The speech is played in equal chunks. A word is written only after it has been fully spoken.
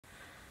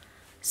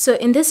So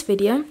in this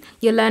video,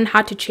 you'll learn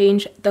how to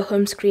change the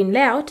home screen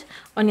layout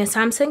on your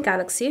Samsung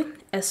Galaxy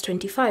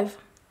S25.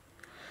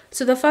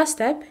 So the first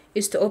step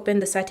is to open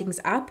the Settings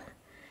app,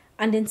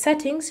 and in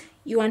Settings,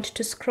 you want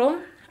to scroll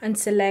and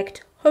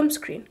select Home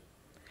Screen.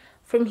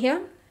 From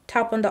here,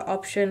 tap on the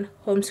option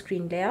Home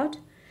Screen Layout.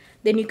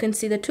 Then you can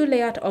see the two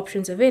layout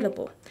options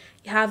available.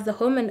 You have the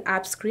home and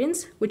app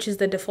screens, which is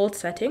the default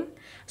setting.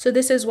 So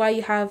this is why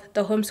you have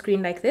the home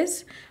screen like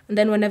this, and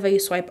then whenever you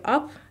swipe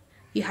up,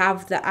 you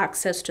have the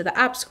access to the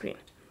app screen.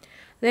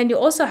 Then you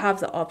also have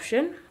the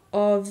option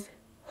of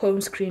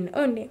home screen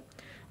only.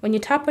 When you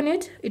tap on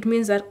it, it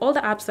means that all the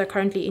apps that are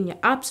currently in your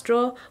apps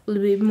drawer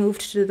will be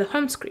moved to the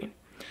home screen.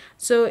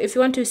 So if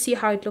you want to see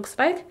how it looks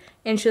like,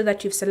 ensure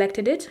that you've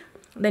selected it,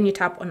 then you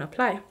tap on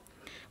apply.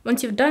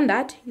 Once you've done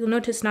that, you'll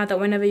notice now that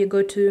whenever you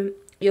go to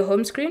your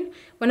home screen,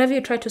 whenever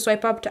you try to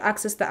swipe up to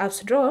access the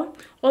apps drawer,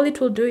 all it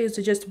will do is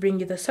to just bring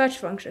you the search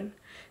function.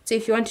 So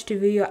if you wanted to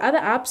view your other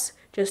apps,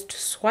 just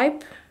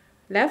swipe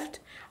left,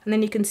 and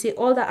then you can see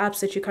all the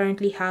apps that you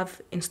currently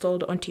have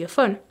installed onto your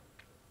phone.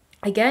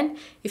 Again,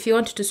 if you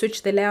wanted to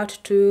switch the layout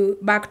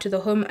back to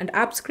the home and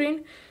app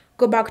screen,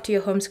 go back to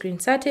your home screen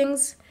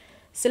settings,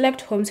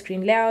 select home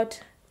screen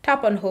layout,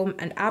 tap on home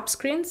and app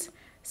screens,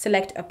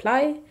 select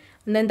apply,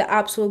 and then the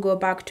apps will go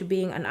back to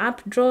being an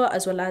app drawer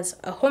as well as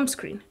a home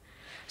screen.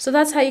 So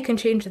that's how you can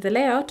change the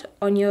layout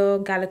on your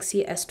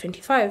Galaxy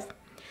S25.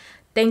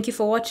 Thank you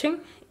for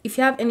watching. If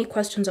you have any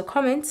questions or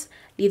comments,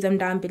 leave them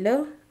down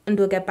below and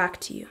we'll get back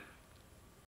to you.